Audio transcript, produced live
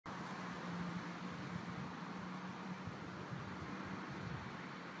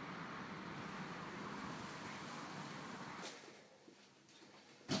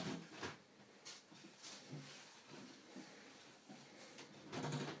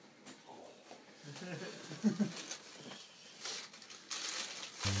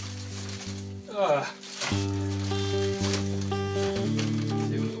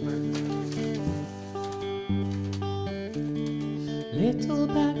Little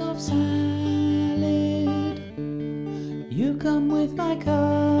bag of salad, you come with my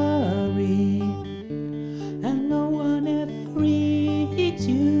curry, and no one ever eats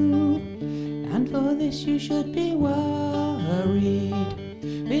you, and for this you should be worried,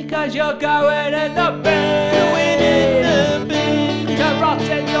 because you're going in the bin, to rot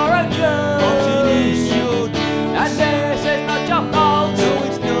in your own juice, and this is not your fault, no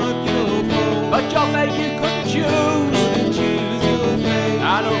it's not your fault, but your fate you couldn't choose.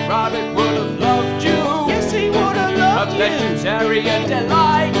 And a rabbit would have loved you. Yes, he would have loved you. A vegetarian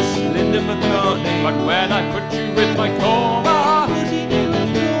delight, Linda McCartney. But when I put you in my coma, you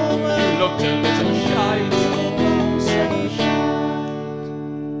looked a little shite.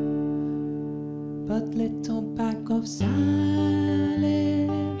 But little bag of salad,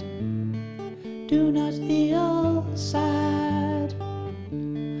 do not feel sad,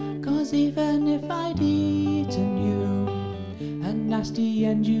 'cause even if I'd eaten you, a nasty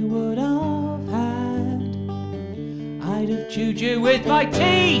end you would have had. I'd have chewed you with my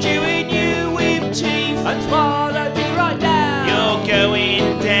teeth, chewing you with teeth, and swallowed you right down. You're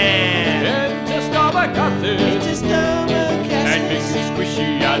going down into stomach acid, and make you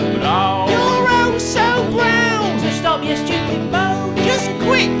squishy and brown. You're oh so brown. So stop your stupid moaning, Just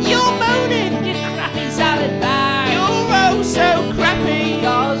quit your moaning. you crappy salad bag. You're oh so crappy.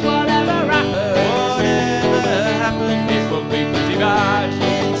 'Cause whatever happens, it will be pretty bad.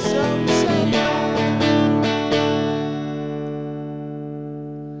 It's so bad.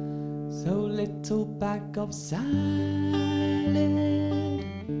 So little bag of salad,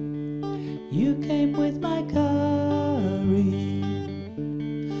 you came with my curry,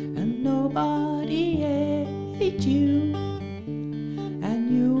 and nobody ate you.